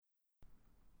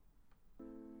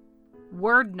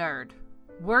Word nerd,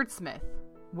 wordsmith,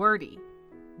 wordy,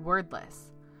 wordless.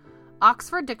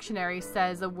 Oxford Dictionary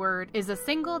says a word is a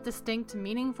single, distinct,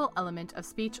 meaningful element of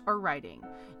speech or writing,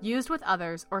 used with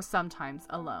others or sometimes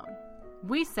alone.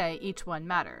 We say each one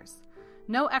matters.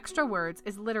 No extra words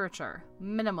is literature,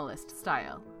 minimalist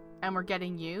style. And we're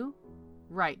getting you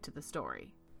right to the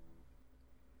story.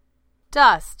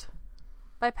 Dust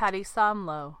by Patty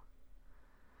Somlow.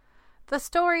 The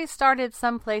story started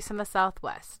someplace in the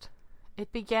Southwest.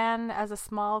 It began as a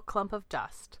small clump of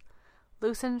dust,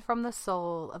 loosened from the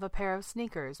sole of a pair of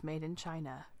sneakers made in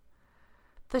China.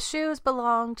 The shoes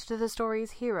belonged to the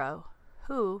story's hero,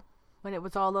 who, when it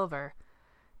was all over,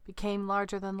 became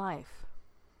larger than life.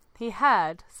 He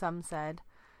had, some said,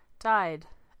 died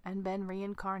and been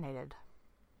reincarnated,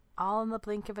 all in the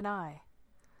blink of an eye.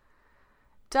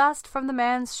 Dust from the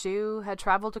man's shoe had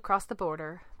traveled across the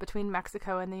border between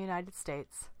Mexico and the United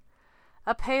States.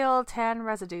 A pale tan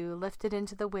residue lifted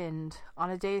into the wind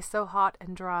on a day so hot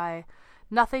and dry,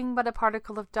 nothing but a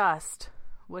particle of dust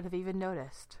would have even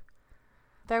noticed.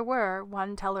 There were,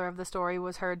 one teller of the story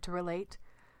was heard to relate,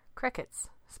 crickets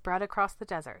spread across the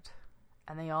desert,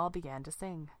 and they all began to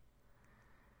sing.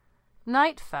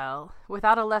 Night fell,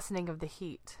 without a lessening of the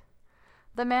heat.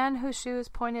 The man whose shoes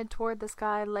pointed toward the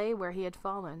sky lay where he had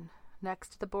fallen, next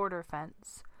to the border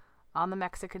fence, on the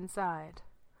Mexican side.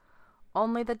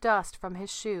 Only the dust from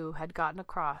his shoe had gotten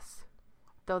across,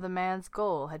 though the man's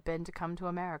goal had been to come to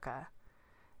America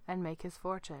and make his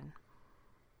fortune.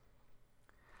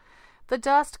 The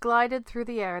dust glided through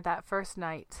the air that first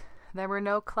night. There were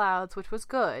no clouds, which was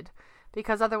good,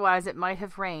 because otherwise it might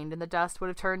have rained and the dust would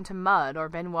have turned to mud or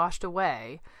been washed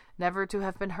away, never to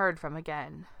have been heard from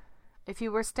again. If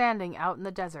you were standing out in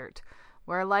the desert,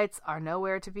 where lights are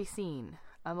nowhere to be seen,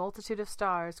 a multitude of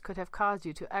stars could have caused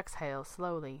you to exhale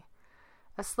slowly.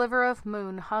 A sliver of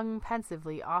moon hung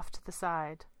pensively off to the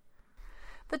side.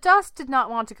 The dust did not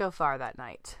want to go far that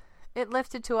night. It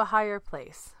lifted to a higher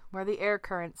place, where the air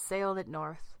current sailed it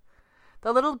north.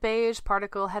 The little beige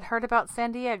particle had heard about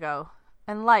San Diego,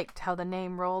 and liked how the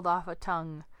name rolled off a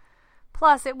tongue.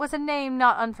 Plus, it was a name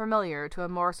not unfamiliar to a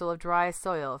morsel of dry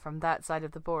soil from that side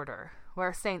of the border,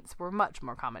 where saints were much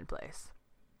more commonplace.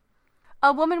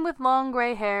 A woman with long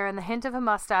gray hair and the hint of a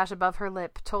mustache above her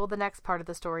lip told the next part of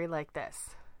the story like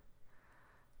this.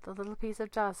 The little piece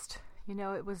of dust,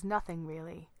 it was nothing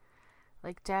really,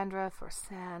 like dandruff or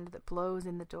sand that blows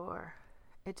in the door.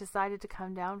 It decided to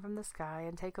come down from the sky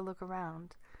and take a look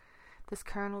around. This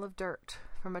kernel of dirt,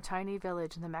 from a tiny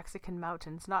village in the Mexican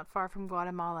mountains not far from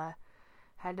Guatemala,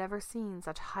 had never seen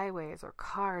such highways or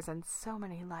cars and so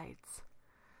many lights.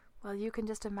 Well, you can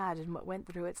just imagine what went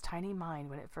through its tiny mind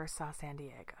when it first saw San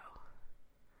Diego.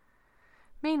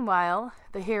 Meanwhile,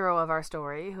 the hero of our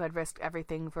story, who had risked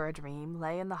everything for a dream,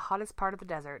 lay in the hottest part of the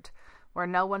desert, where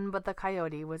no one but the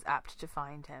coyote was apt to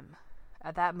find him.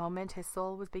 At that moment his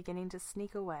soul was beginning to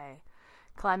sneak away,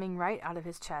 climbing right out of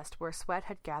his chest where sweat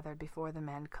had gathered before the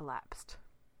man collapsed.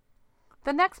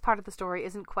 The next part of the story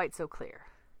isn't quite so clear.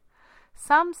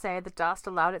 Some say the dust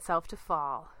allowed itself to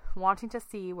fall, wanting to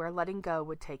see where letting go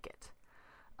would take it.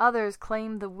 Others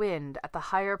claim the wind at the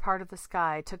higher part of the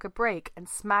sky took a break and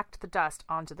smacked the dust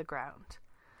onto the ground.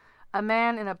 A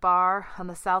man in a bar on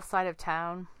the south side of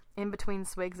town, in between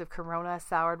swigs of Corona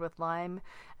soured with lime,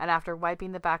 and after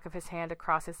wiping the back of his hand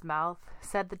across his mouth,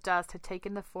 said the dust had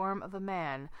taken the form of a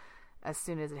man as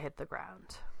soon as it hit the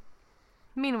ground.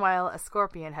 Meanwhile, a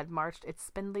scorpion had marched its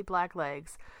spindly black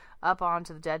legs up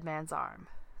onto the dead man's arm.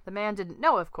 The man didn't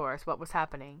know, of course, what was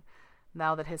happening,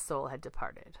 now that his soul had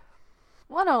departed.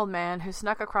 One old man who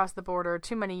snuck across the border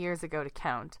too many years ago to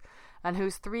count, and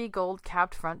whose 3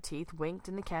 gold-capped front teeth winked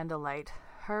in the candlelight,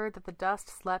 heard that the dust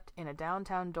slept in a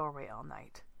downtown doorway all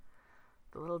night.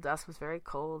 The little dust was very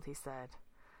cold, he said,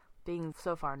 being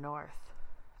so far north.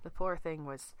 The poor thing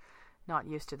was not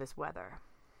used to this weather.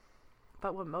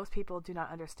 But what most people do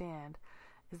not understand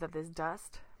is that this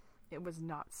dust, it was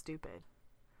not stupid.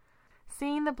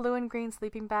 Seeing the blue and green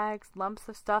sleeping bags, lumps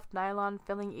of stuffed nylon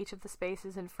filling each of the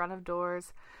spaces in front of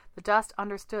doors, the dust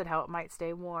understood how it might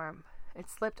stay warm. It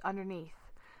slipped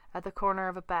underneath, at the corner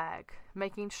of a bag,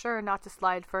 making sure not to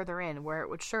slide further in where it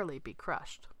would surely be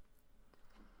crushed.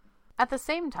 At the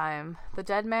same time, the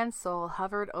dead man's soul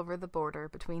hovered over the border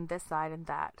between this side and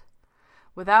that.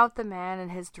 Without the man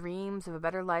and his dreams of a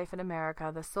better life in America,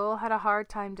 the soul had a hard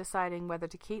time deciding whether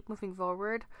to keep moving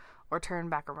forward or turn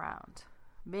back around.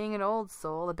 Being an old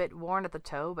soul, a bit worn at the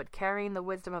toe, but carrying the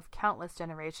wisdom of countless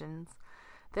generations,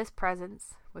 this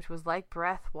presence, which was like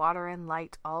breath, water, and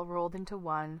light all rolled into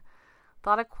one,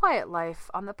 thought a quiet life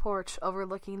on the porch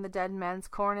overlooking the dead man's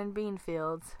corn and bean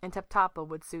fields in Taptapa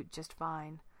would suit just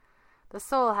fine. The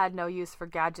soul had no use for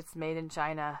gadgets made in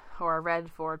China or a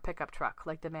red Ford pickup truck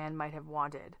like the man might have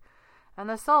wanted, and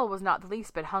the soul was not the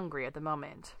least bit hungry at the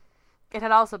moment. It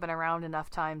had also been around enough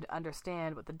time to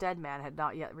understand what the dead man had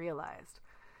not yet realized,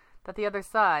 that the other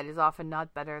side is often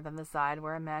not better than the side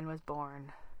where a man was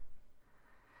born.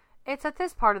 It's at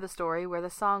this part of the story where the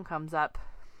song comes up.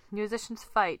 Musicians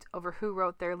fight over who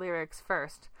wrote their lyrics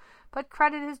first, but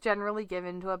credit is generally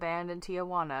given to a band in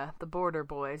Tijuana, the Border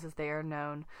Boys as they are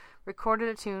known, recorded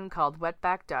a tune called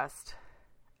Wetback Dust.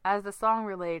 As the song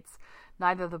relates,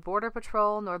 neither the Border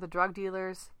Patrol nor the drug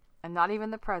dealers, and not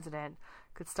even the president,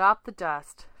 could stop the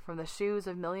dust from the shoes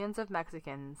of millions of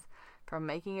Mexicans from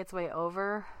making its way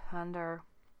over, under,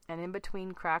 and in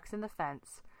between cracks in the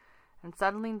fence, and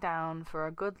settling down for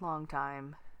a good long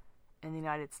time in the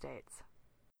United States.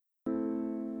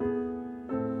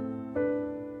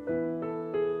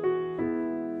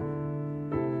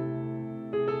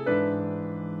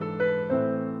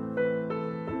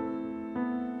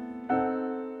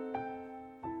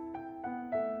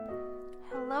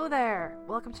 Hello there!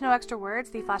 Welcome to No Extra Words,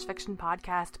 the Flash Fiction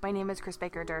Podcast. My name is Chris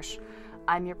Baker-Dersch.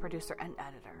 I'm your producer and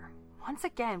editor. Once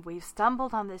again, we've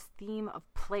stumbled on this theme of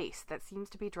place that seems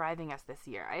to be driving us this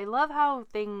year. I love how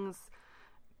things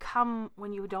come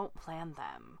when you don't plan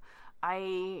them.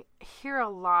 I hear a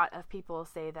lot of people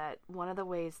say that one of the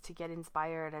ways to get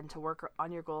inspired and to work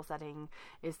on your goal setting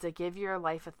is to give your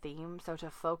life a theme, so to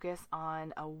focus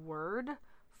on a word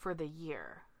for the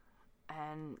year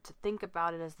and to think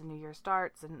about it as the new year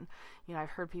starts. And, I've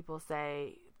heard people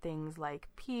say things like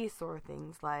peace or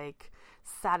things like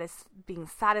being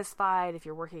satisfied if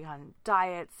you're working on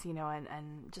diets,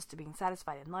 and just to being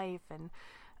satisfied in life. And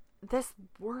this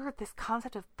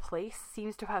concept of place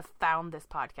seems to have found this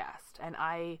podcast. And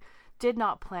I did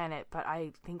not plan it, but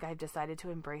I think I've decided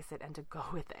to embrace it and to go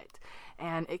with it.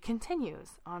 And it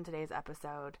continues on today's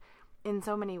episode in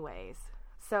so many ways.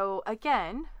 So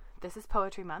again, this is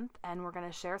Poetry Month, and we're going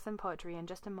to share some poetry in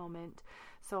just a moment.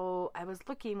 So I was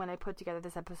looking when I put together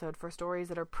this episode for stories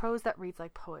that are prose that reads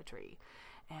like poetry.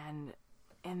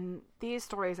 And these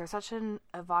stories are such an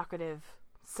evocative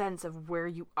sense of where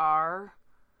you are.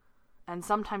 And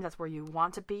sometimes that's where you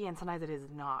want to be, and sometimes it is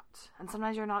not. And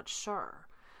sometimes you're not sure.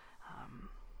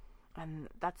 And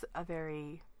that's a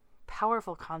very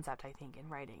powerful concept, I think, in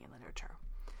writing and literature.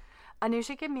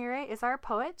 Anusha Gamire is our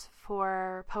poet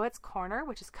for Poets Corner,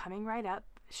 which is coming right up.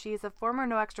 She is a former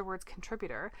No Extra Words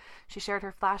contributor. She shared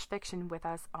her flash fiction with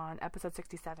us on episode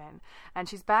 67, and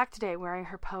she's back today wearing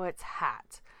her poet's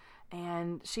hat.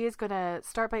 And she is going to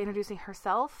start by introducing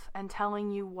herself and telling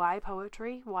you why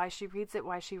poetry, why she reads it,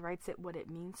 why she writes it, what it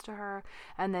means to her,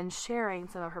 and then sharing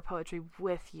some of her poetry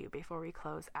with you before we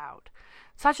close out.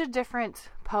 Such a different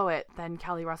poet than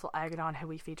Kelly Russell Agaddon, who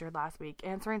we featured last week,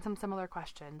 answering some similar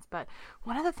questions. But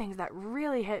one of the things that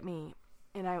really hit me,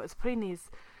 and I was putting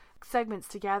these segments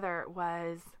together,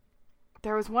 was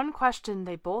there was one question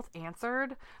they both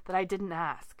answered that I didn't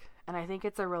ask. And I think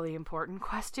it's a really important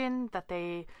question that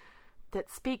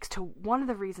speaks to one of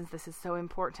the reasons this is so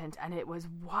important, and it was,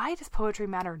 why does poetry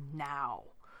matter now?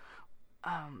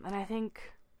 And I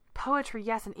think poetry,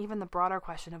 yes, and even the broader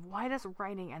question of why does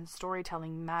writing and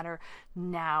storytelling matter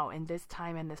now in this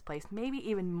time and this place, maybe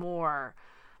even more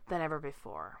than ever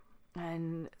before.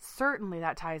 And certainly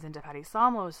that ties into Patty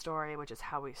Somlow's story, which is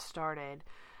how we started,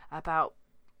 about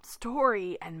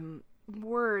story and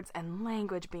words and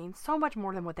language being so much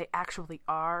more than what they actually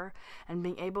are, and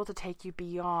being able to take you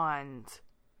beyond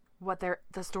what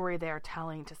the story they're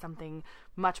telling to something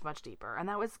much, much deeper. And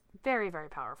that was very, very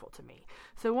powerful to me.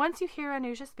 So once you hear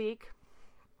Anusha speak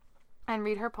and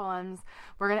read her poems,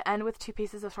 we're going to end with two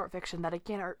pieces of short fiction that,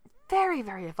 again, are very,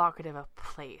 very evocative of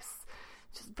place.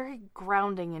 Just very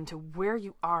grounding into where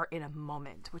you are in a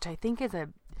moment, which I think is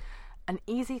an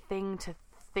easy thing to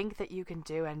think that you can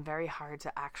do and very hard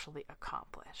to actually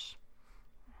accomplish.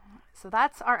 So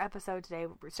that's our episode today.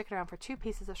 We're sticking around for two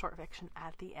pieces of short fiction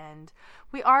at the end.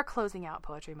 We are closing out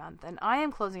Poetry Month, and I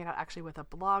am closing it out actually with a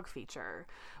blog feature,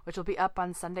 which will be up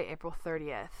on Sunday, April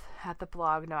 30th at the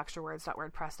blog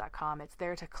noextrawords.wordpress.com. It's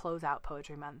there to close out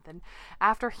Poetry Month. And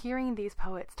after hearing these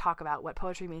poets talk about what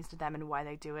poetry means to them and why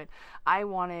they do it, I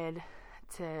wanted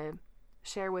to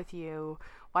share with you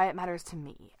why it matters to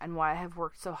me and why I have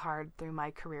worked so hard through my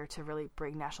career to really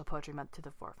bring National Poetry Month to the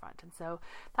forefront. And so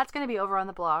that's going to be over on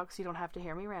the blog, so you don't have to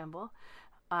hear me ramble.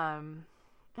 And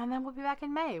then we'll be back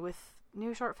in May with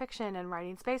new short fiction, and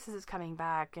Writing Spaces is coming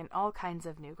back, and all kinds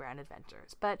of new grand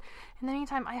adventures. But in the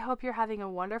meantime, I hope you're having a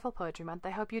wonderful Poetry Month. I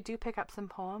hope you do pick up some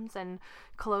poems and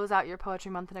close out your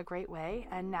Poetry Month in a great way.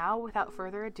 And now, without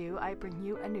further ado, I bring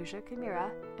you Anusha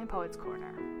Gamire in Poets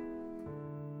Corner.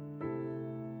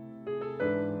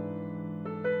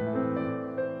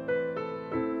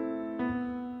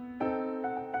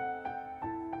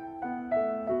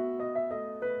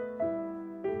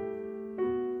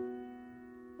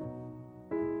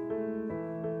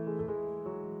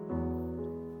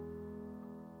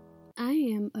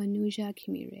 Tanuja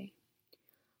Khimire.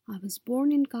 I was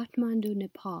born in Kathmandu,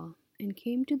 Nepal, and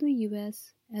came to the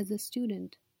US as a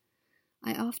student.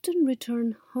 I often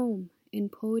return home in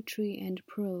poetry and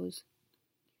prose.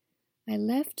 I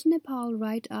left Nepal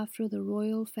right after the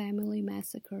royal family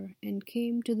massacre and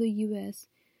came to the US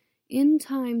in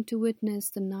time to witness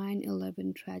the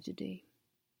 9/11 tragedy.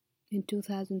 In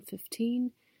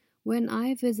 2015, when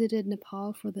I visited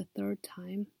Nepal for the third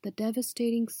time, the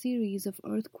devastating series of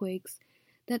earthquakes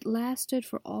that lasted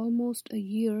for almost a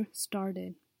year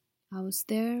started. I was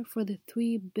there for the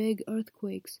 3 big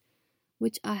earthquakes,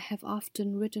 which I have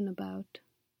often written about.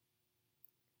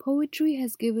 Poetry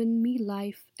has given me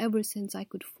life ever since I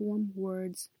could form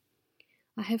words.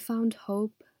 I have found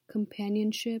hope,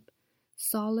 companionship,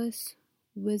 solace,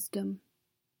 wisdom,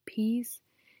 peace,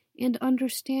 and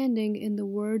understanding in the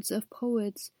words of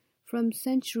poets from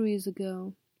centuries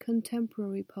ago,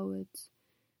 contemporary poets.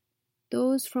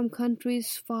 Those from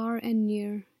countries far and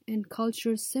near, and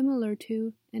cultures similar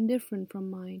to and different from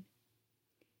mine.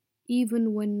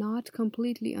 Even when not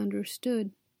completely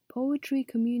understood, poetry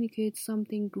communicates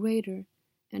something greater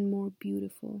and more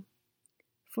beautiful.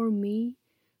 For me,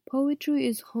 poetry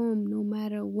is home no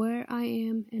matter where I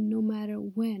am and no matter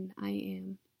when I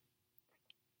am.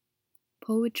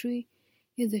 Poetry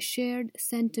is a shared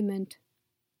sentiment,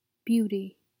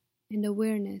 beauty, and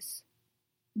awareness.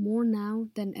 More now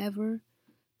than ever,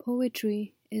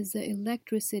 poetry is the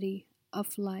electricity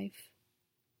of life.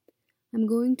 I'm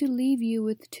going to leave you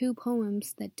with 2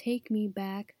 poems that take me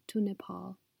back to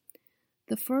Nepal.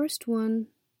 The first one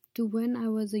to when I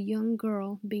was a young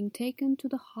girl being taken to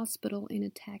the hospital in a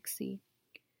taxi.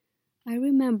 I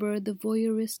remember the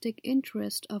voyeuristic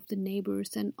interest of the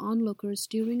neighbors and onlookers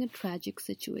during a tragic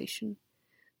situation,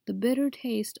 the bitter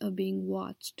taste of being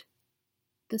watched.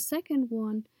 The second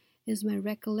one is my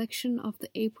recollection of the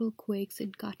April quakes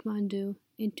in Kathmandu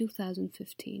in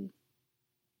 2015.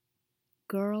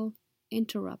 Girl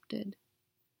interrupted.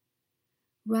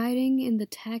 Riding in the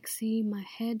taxi, my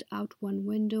head out one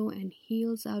window and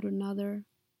heels out another,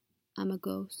 I'm a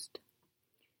ghost.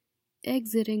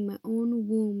 Exiting my own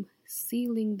womb,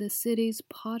 sealing the city's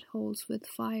potholes with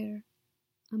fire,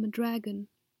 I'm a dragon.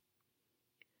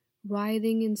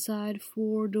 Writhing inside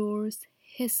 4 doors,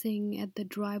 hissing at the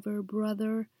driver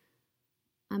brother,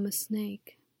 I'm a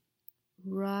snake.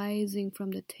 Rising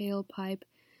from the tailpipe,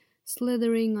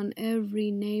 slithering on every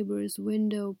neighbor's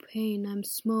window pane, I'm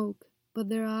smoke, but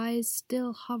their eyes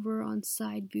still hover on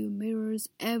side view mirrors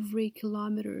every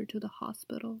kilometer to the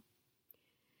hospital.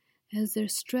 As their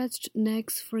stretched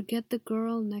necks forget the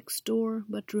girl next door,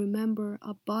 but remember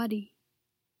a body,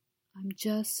 I'm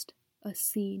just a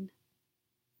scene.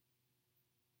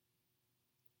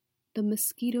 The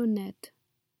mosquito net.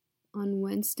 On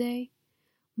Wednesday,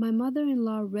 my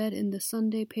mother-in-law read in the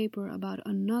Sunday paper about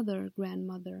another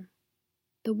grandmother.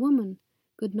 The woman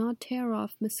could not tear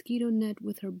off mosquito net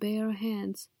with her bare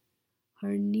hands,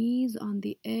 her knees on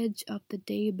the edge of the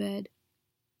daybed.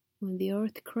 When the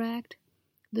earth cracked,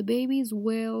 the baby's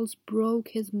wails broke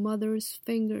his mother's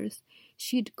fingers.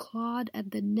 She'd clawed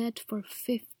at the net for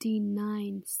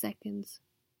 59 seconds.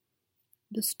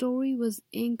 The story was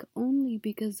ink only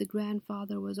because the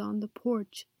grandfather was on the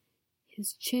porch,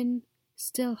 his chin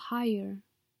still higher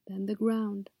than the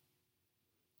ground.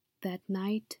 That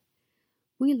night,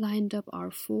 we lined up our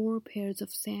 4 pairs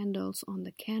of sandals on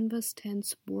the canvas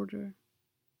tent's border.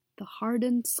 The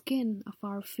hardened skin of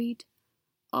our feet,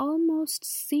 almost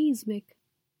seismic,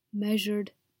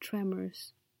 measured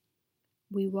tremors.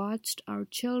 We watched our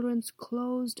children's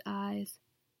closed eyes,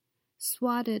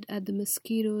 swatted at the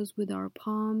mosquitoes with our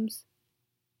palms,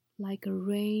 like a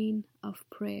rain of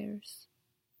prayers.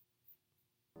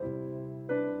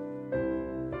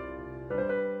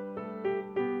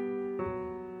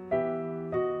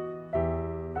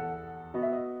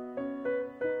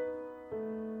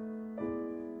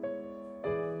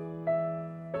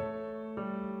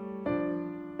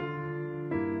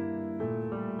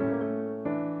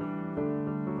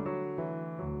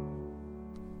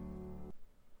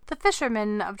 The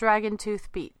Fisherman of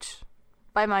Dragon-Tooth Beach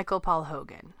by Michael Paul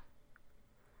Hogan.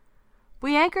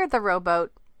 We anchored the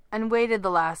rowboat and waded the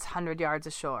last 100 yards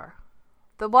ashore.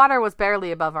 The water was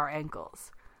barely above our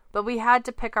ankles, but we had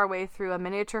to pick our way through a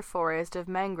miniature forest of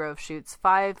mangrove shoots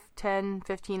 5, 10,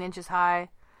 15 inches high,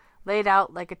 laid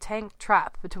out like a tank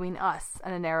trap between us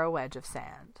and a narrow wedge of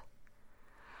sand.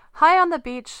 High on the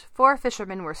beach, 4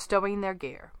 fishermen were stowing their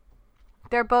gear.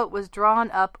 Their boat was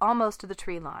drawn up almost to the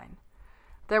tree line.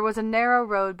 There was a narrow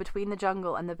road between the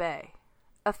jungle and the bay.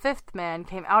 A 5th man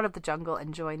came out of the jungle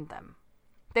and joined them.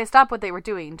 They stopped what they were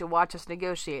doing to watch us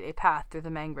negotiate a path through the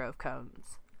mangrove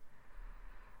cones.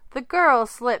 The girl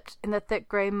slipped in the thick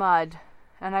gray mud,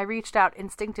 and I reached out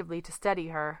instinctively to steady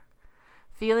her.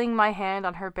 Feeling my hand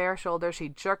on her bare shoulder, she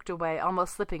jerked away,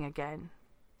 almost slipping again.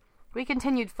 We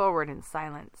continued forward in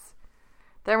silence.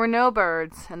 There were no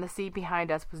birds, and the sea behind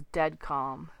us was dead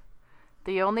calm.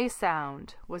 The only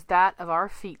sound was that of our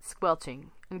feet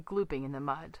squelching and glooping in the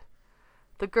mud.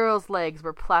 The girl's legs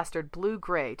were plastered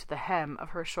blue-gray to the hem of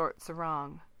her short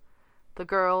sarong. The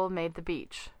girl made the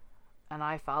beach, and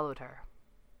I followed her.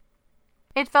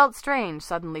 It felt strange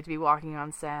suddenly to be walking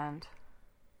on sand.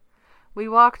 We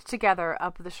walked together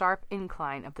up the sharp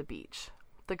incline of the beach.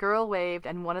 The girl waved,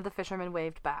 and one of the fishermen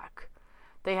waved back.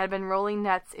 They had been rolling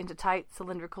nets into tight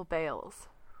cylindrical bales.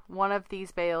 One of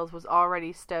these bales was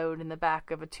already stowed in the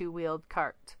back of a two-wheeled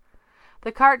cart.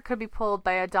 The cart could be pulled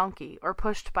by a donkey or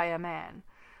pushed by a man.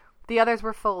 The others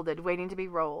were folded, waiting to be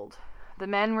rolled. The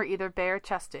men were either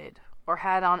bare-chested or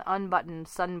had on unbuttoned,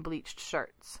 sun-bleached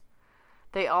shirts.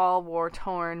 They all wore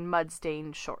torn,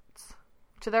 mud-stained shorts.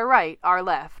 To their right, our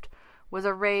left, was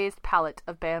a raised pallet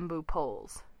of bamboo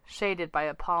poles, shaded by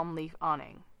a palm leaf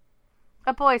awning.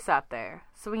 A boy sat there,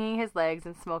 swinging his legs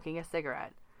and smoking a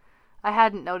cigarette. I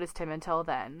hadn't noticed him until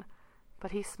then,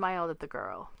 but he smiled at the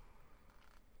girl.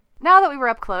 Now that we were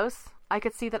up close, I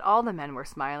could see that all the men were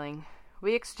smiling.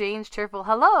 We exchanged cheerful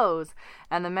hellos,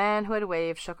 and the man who had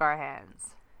waved shook our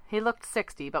hands. He looked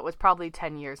 60, but was probably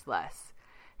 10 years less.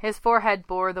 His forehead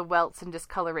bore the welts and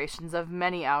discolorations of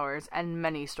many hours and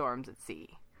many storms at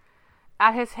sea.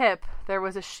 At his hip there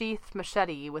was a sheathed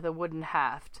machete with a wooden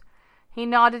haft. He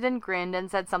nodded and grinned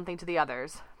and said something to the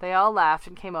others. They all laughed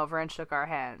and came over and shook our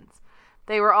hands.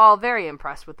 They were all very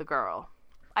impressed with the girl.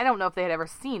 I don't know if they had ever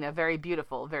seen a very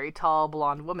beautiful, very tall,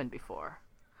 blonde woman before.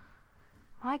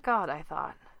 My God, I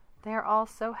thought, they are all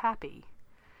so happy.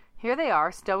 Here they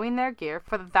are, stowing their gear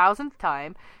for the 1000th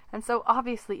time, and so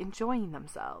obviously enjoying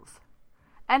themselves.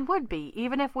 And would be,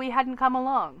 even if we hadn't come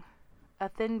along. A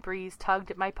thin breeze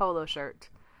tugged at my polo shirt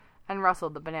and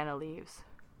rustled the banana leaves.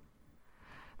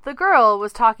 The girl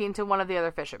was talking to one of the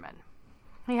other fishermen.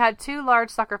 He had 2 large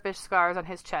suckerfish scars on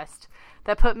his chest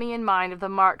that put me in mind of the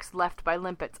marks left by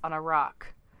limpets on a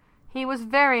rock. He was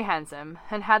very handsome,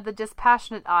 and had the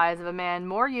dispassionate eyes of a man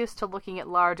more used to looking at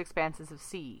large expanses of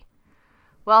sea.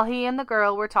 While he and the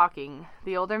girl were talking,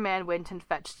 the older man went and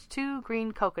fetched 2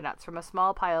 green coconuts from a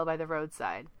small pile by the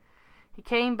roadside. He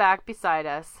came back beside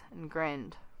us and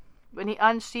grinned. When he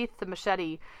unsheathed the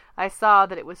machete, I saw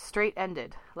that it was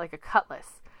straight-ended, like a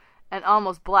cutlass, and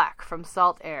almost black from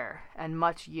salt air and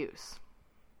much use.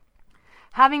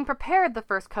 Having prepared the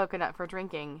first coconut for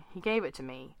drinking, he gave it to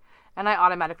me, and I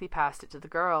automatically passed it to the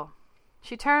girl.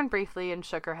 She turned briefly and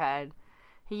shook her head.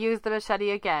 He used the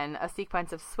machete again, a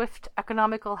sequence of swift,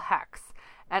 economical hacks,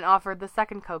 and offered the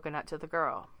second coconut to the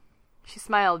girl. She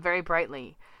smiled very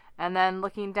brightly, and then,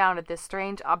 looking down at this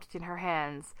strange object in her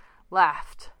hands,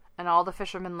 laughed, and all the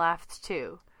fishermen laughed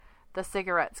too, the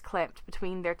cigarettes clamped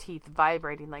between their teeth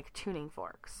vibrating like tuning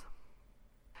forks.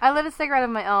 I lit a cigarette of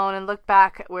my own and looked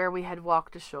back at where we had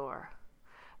walked ashore.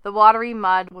 The watery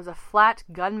mud was a flat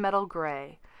gunmetal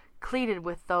gray, cleated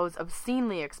with those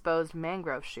obscenely exposed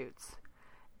mangrove shoots.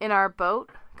 In our boat,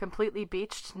 completely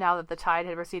beached now that the tide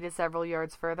had receded several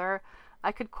yards further,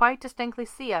 I could quite distinctly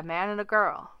see a man and a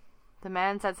girl. The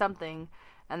man said something,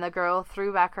 and the girl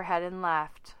threw back her head and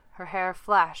laughed. Her hair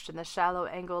flashed in the shallow,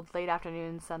 angled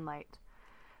late-afternoon sunlight.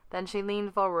 Then she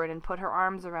leaned forward and put her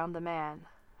arms around the man.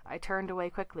 I turned away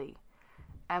quickly,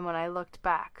 and when I looked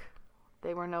back,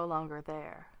 they were no longer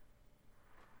there.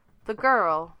 The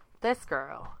girl, this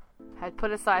girl, had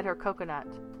put aside her coconut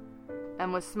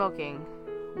and was smoking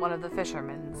one of the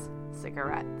fishermen's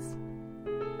cigarettes.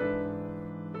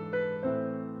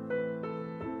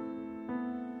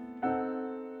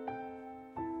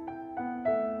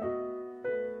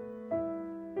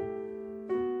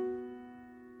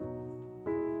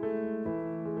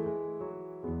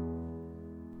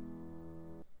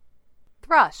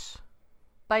 Thrush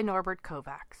by Norbert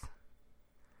Kovacs.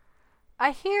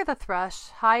 I hear the thrush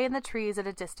high in the trees at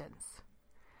a distance.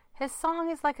 His song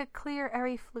is like a clear,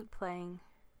 airy flute playing.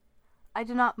 I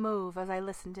do not move as I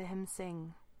listen to him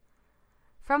sing.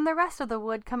 From the rest of the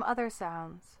wood come other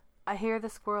sounds. I hear the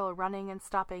squirrel running and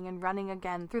stopping and running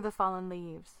again through the fallen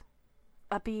leaves.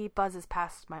 A bee buzzes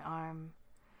past my arm.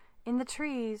 In the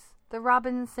trees, the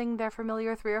robins sing their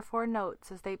familiar 3 or 4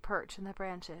 notes as they perch in the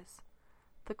branches.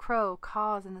 The crow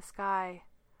caws in the sky.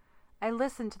 I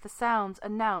listen to the sounds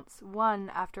announce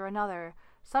one after another,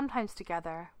 sometimes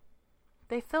together.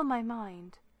 They fill my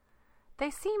mind. They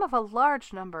seem of a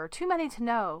large number, too many to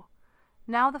know.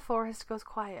 Now the forest goes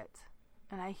quiet,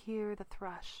 and I hear the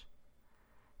thrush.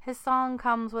 His song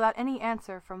comes without any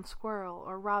answer from squirrel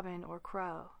or robin or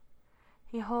crow.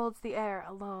 He holds the air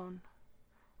alone.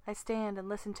 I stand and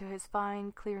listen to his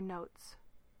fine, clear notes.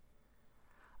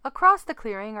 Across the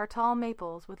clearing are tall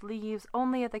maples with leaves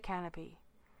only at the canopy.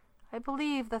 I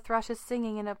believe the thrush is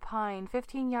singing in a pine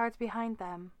 15 yards behind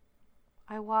them.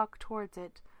 I walk towards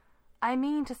it. I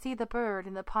mean to see the bird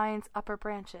in the pine's upper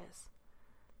branches.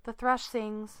 The thrush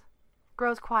sings,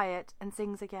 grows quiet, and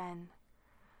sings again.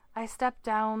 I step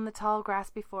down the tall grass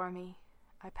before me.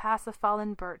 I pass a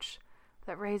fallen birch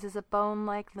that raises a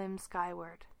bone-like limb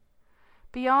skyward.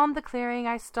 Beyond the clearing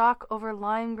I stalk over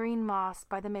lime-green moss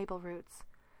by the maple roots.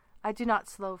 I do not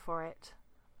slow for it.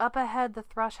 Up ahead the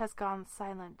thrush has gone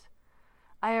silent.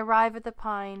 I arrive at the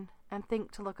pine and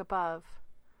think to look above.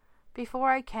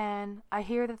 Before I can, I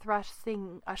hear the thrush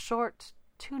sing a short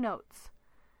 2 notes.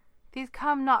 These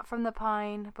come not from the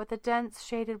pine, but the dense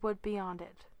shaded wood beyond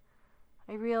it.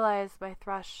 I realize my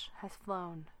thrush has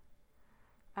flown,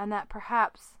 and that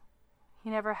perhaps he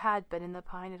never had been in the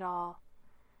pine at all.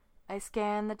 I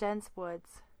scan the dense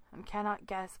woods and cannot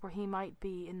guess where he might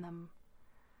be in them.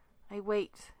 I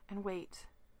wait and wait,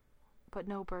 but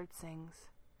no bird sings.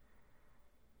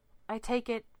 I take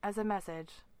it as a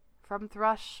message, from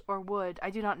thrush or wood, I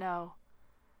do not know.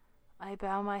 I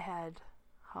bow my head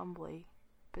humbly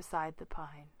beside the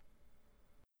pine.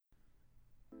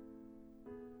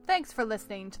 Thanks for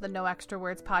listening to the No Extra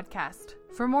Words podcast.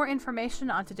 For more information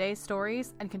on today's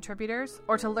stories and contributors,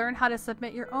 or to learn how to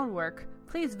submit your own work,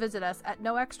 please visit us at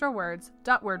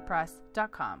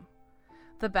noextrawords.wordpress.com.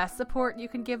 The best support you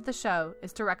can give the show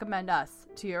is to recommend us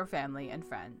to your family and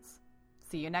friends.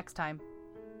 See you next time.